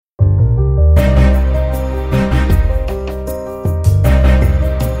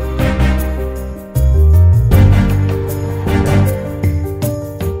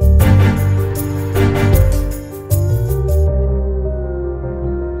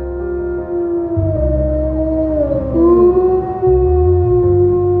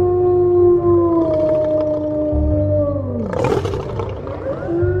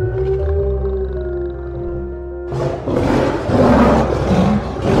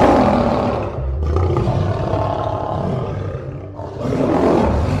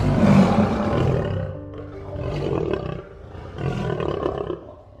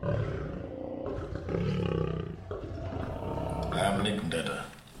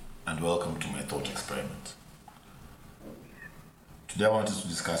and welcome to my thought experiment. Today I wanted to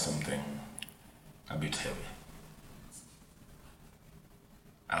discuss something a bit heavy.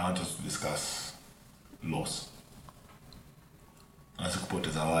 I want us to discuss loss.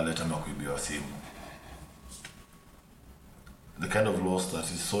 Nasikupoteza wale ama kuibiwa simu. The kind of loss that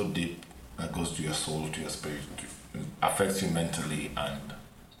is so deep that goes to your soul, to your spirit, affects you mentally, and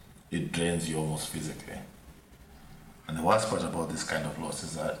it drains you almost physically. And the worst part about this kind of loss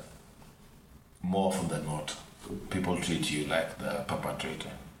is that more often than not, people treat you like the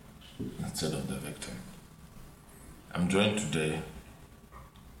perpetrator instead of the victim. I'm joined today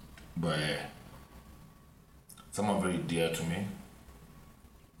by someone very dear to me,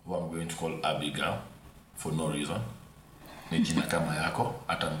 who I'm going to call Abigail for no reason. Ni jina kama yako,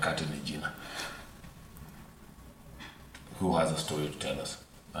 hata mkate ni jina. Who has a story to tell us.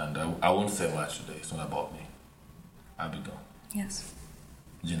 And I won't say much today, it's not about me. Abigail. Yes.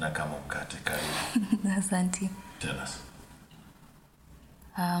 Jina kama mkate, karibu. Asante. Tell us.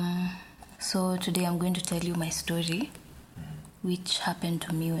 So today I'm going to tell you my story, which happened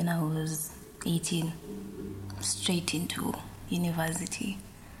to me when I was 18, straight into university.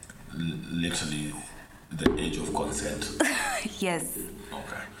 Literally the age of consent. Yes.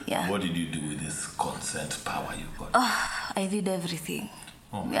 Okay. Yeah. What did you do with this consent power you got? I did everything.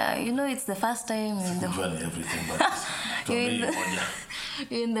 Oh. Yeah, it's the first time Everything, but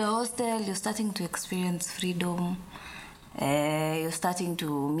you're in the hostel, you're starting to experience freedom. You're starting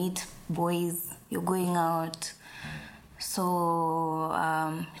to meet boys, you're going out. So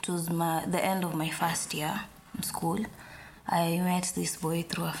it was the end of my first year in school. I met this boy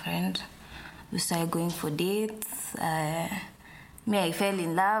through a friend. We started going for dates. I fell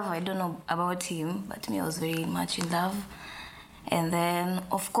in love. I don't know about him, but I was very much in love. And then,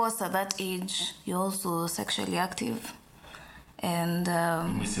 of course, at that age, you're also sexually active. And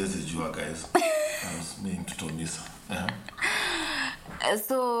Mrs. Jua, guys. I was meaning to tell Misa.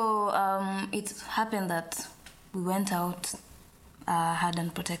 So it happened that we went out, had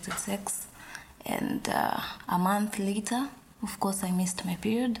unprotected sex, and a month later, of course, I missed my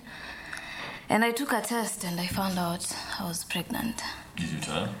period. And I took a test and I found out I was pregnant. Did you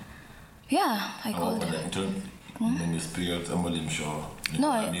tell her? Yeah, I called her. When this period, I'm sure. No,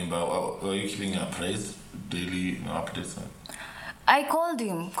 were you keeping her appraised daily, updates? I called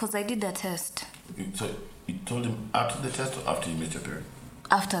him because I did the test. So you told him after the test or after you missed your period?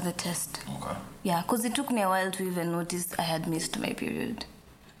 After the test. Okay. Yeah, because it took me a while to even notice I had missed my period.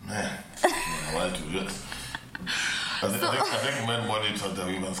 Man, a while to realize. I think men monitor the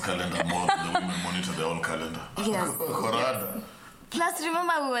women's calendar more than the women monitor their own calendar. Yes. Yes. Plus,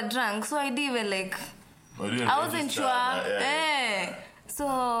 remember we were drunk, so I didn't even I wasn't sure. Yeah. So,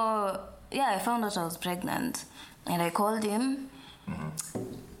 I found out I was pregnant. And I called him. Mm-hmm.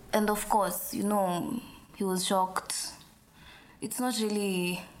 And of course, he was shocked. It's not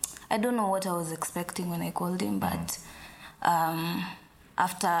really... I don't know what I was expecting when I called him, but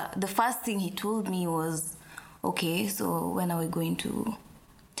after... The first thing he told me was, okay, so when are we going to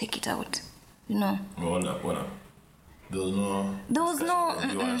take it out? Hold up. There was no...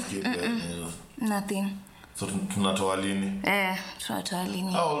 Nothing. So tunatoa lini? Tunatoa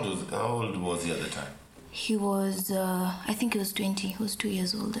lini. How old was he at the time? He was, I think he was 20. He was 2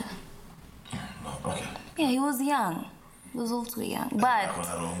 years older. Okay. Yeah, he was young. He was also young. But...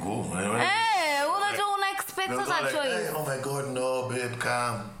 unexpected choice. Oh my God, no, babe,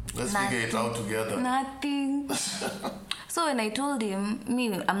 come. Let's figure it out together. Nothing. So when I told him,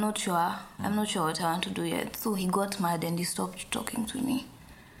 I'm not sure. I'm not sure what I want to do yet. So he got mad and he stopped talking to me.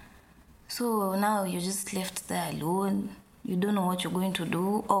 So now you're just left there alone. You don't know what you're going to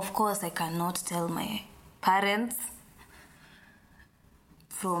do. Of course, I cannot tell my parents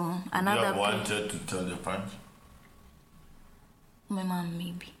from another... You wanted to tell your parents? My mom,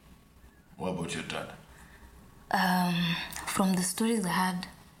 maybe. What about your dad? From the stories I had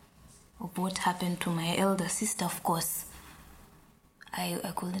of what happened to my elder sister, of course,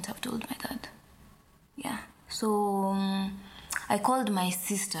 I couldn't have told my dad. Yeah. So I called my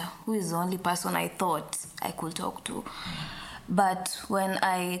sister, who is the only person I thought I could talk to. But when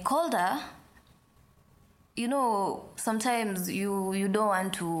I called her, sometimes you don't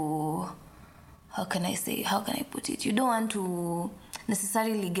want to... How can I put it? You don't want to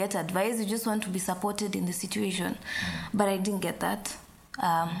necessarily get advice. You just want to be supported in the situation. But I didn't get that.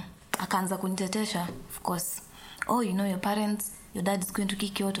 Akaanza kunitetesha, of course. Oh, your parents, your dad is going to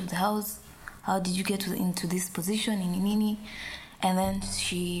kick you out of the house. How did you get into this position? Nini? And then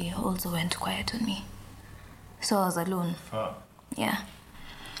she also went quiet on me. So I was alone. Yeah.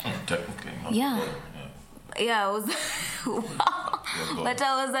 Technically, not yeah. good. Yeah, I was... Wow. But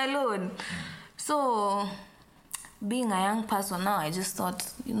I was alone. So, being a young person now, I just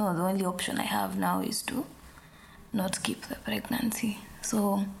thought, the only option I have now is to not keep the pregnancy.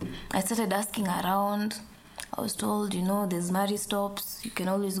 So, I started asking around. I was told, there's Mary stops. You can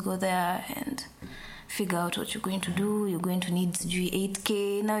always go there and figure out what you're going to do. You're going to need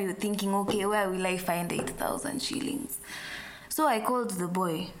 8K. Now you're thinking, okay, where will I find 8,000 shillings? So I called the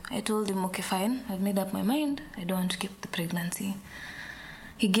boy. I told him, okay, fine. I've made up my mind. I don't want to keep the pregnancy.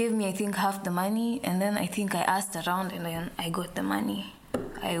 He gave me, I think, half the money. And then I think I asked around and then I got the money.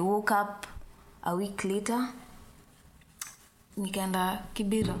 I woke up a week later. Nikaenda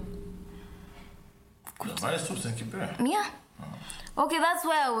Kibera. Mary stops in Kibera? Yeah. Okay, that's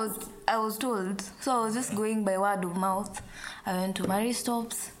where I was told. So I was just going by word of mouth. I went to Mary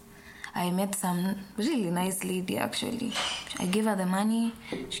Stops. I met some really nice lady, actually. I gave her the money.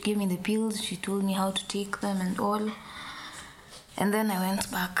 She gave me the pills. She told me how to take them and all. And then I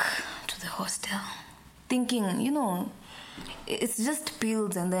went back to the hostel, thinking, it's just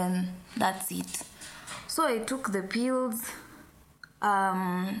pills and then that's it. So I took the pills.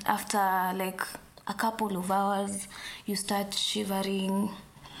 After a couple of hours, you start shivering,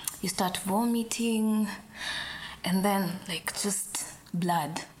 you start vomiting, and then just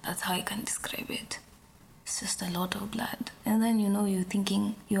blood. That's how I can describe it. It's just a lot of blood. And then you're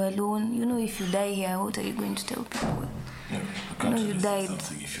thinking you're alone. If you die here, what are you going to tell people? Yeah, you died.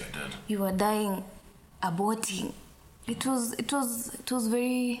 Something if you're dead. You were dying, aborting. It was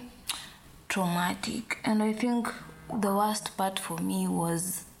very traumatic, and I think the worst part for me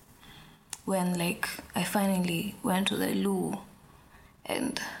was when I finally went to the loo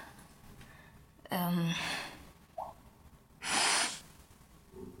and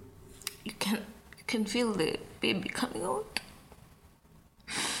you can feel the baby coming out.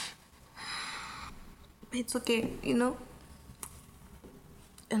 It's okay,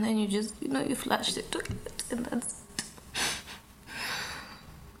 and then you just you flush the toilet and that's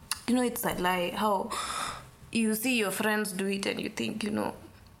it. It's a lie how you see your friends do it and you think,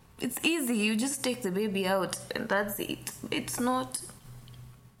 it's easy. You just take the baby out and that's it. It's not,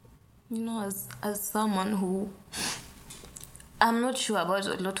 as someone who, I'm not sure about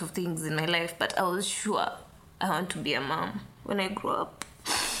a lot of things in my life, but I was sure I want to be a mom when I grow up.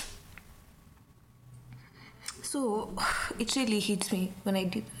 So it really hit me when I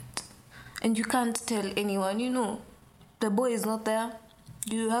did that. And you can't tell anyone, the boy is not there.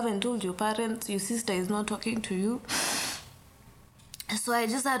 You haven't told your parents, your sister is not talking to you. So I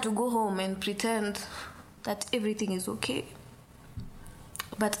just had to go home and pretend that everything is okay.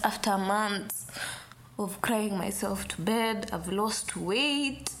 But after months of crying myself to bed, I've lost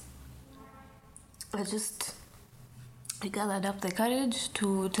weight. I gathered up the courage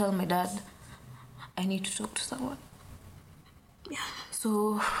to tell my dad, I need to talk to someone. Yeah.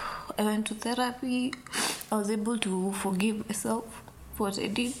 So I went to therapy. I was able to forgive myself for what I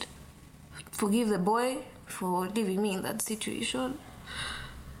did. Forgive the boy for leaving me in that situation.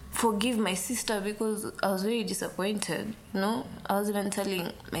 Forgive my sister because I was very disappointed, I was even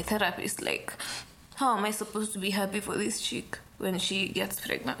telling my therapist, how am I supposed to be happy for this chick when she gets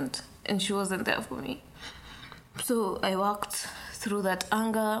pregnant and she wasn't there for me? So I walked through that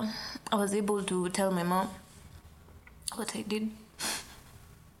anger. I was able to tell my mom what I did.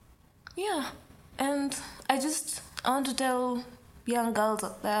 Yeah, and I want to tell young girls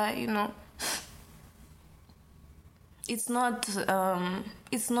out there, it's not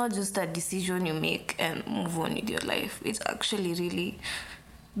just a decision you make and move on with your life. It's actually really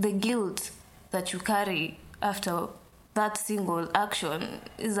the guilt that you carry after that single action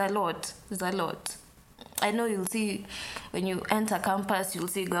is a lot. It's a lot. I know you'll see when you enter campus, you'll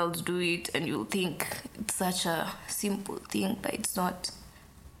see girls do it and you'll think it's such a simple thing, but it's not.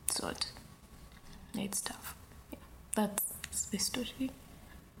 It's not. It's tough. Yeah. That's the story.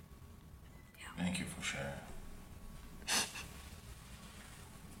 Yeah. Thank you for sharing.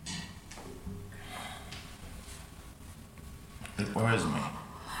 It worries me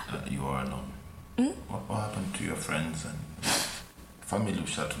that you are alone. What happened to your friends and family who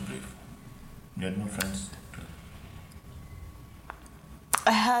started to live? You had no friends?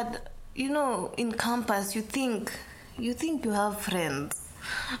 I had, in campus, you think you have friends,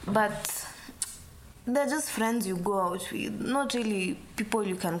 but they're just friends you go out with, not really people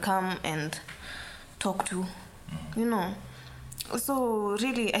you can come and talk to, So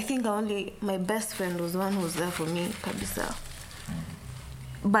really, I think my best friend was the one who was there for me, Kabisa.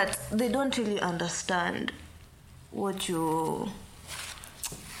 But they don't really understand what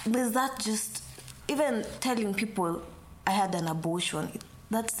there's that just, even telling people I had an abortion,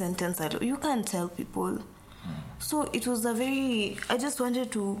 that sentence, you can't tell people. So it was I just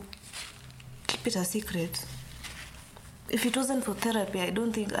wanted to keep it a secret. If it wasn't for therapy, I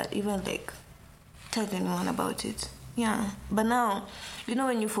don't think I'd even tell anyone about it. Yeah. But now,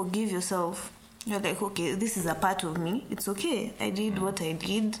 when you forgive yourself, you're like, okay, this is a part of me. It's okay. I did what I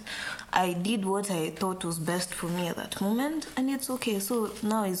did. I did what I thought was best for me at that moment, and it's okay. So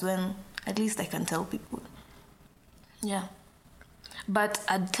now is when at least I can tell people. Yeah. But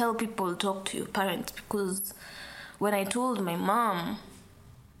I'd tell people, talk to your parents, because when I told my mom,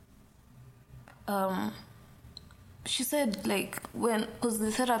 she said, because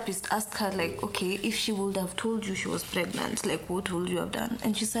the therapist asked her, okay, if she would have told you she was pregnant, what would you have done?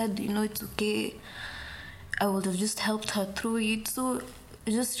 And she said, it's okay. I would have just helped her through it. So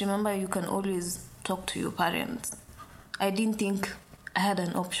just remember, you can always talk to your parents. I didn't think I had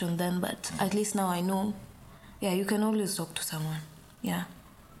an option then, but at least now I know. Yeah, you can always talk to someone. Yeah.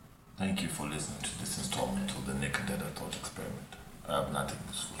 Thank you for listening to this installment of the Naked Data Thought Experiment. I have nothing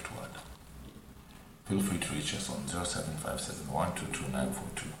useful to add. Feel free to reach us on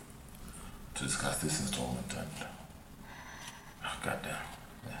 0757-122-942 to discuss this installment and... goddamn.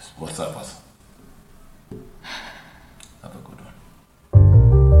 Yes. What's up, us?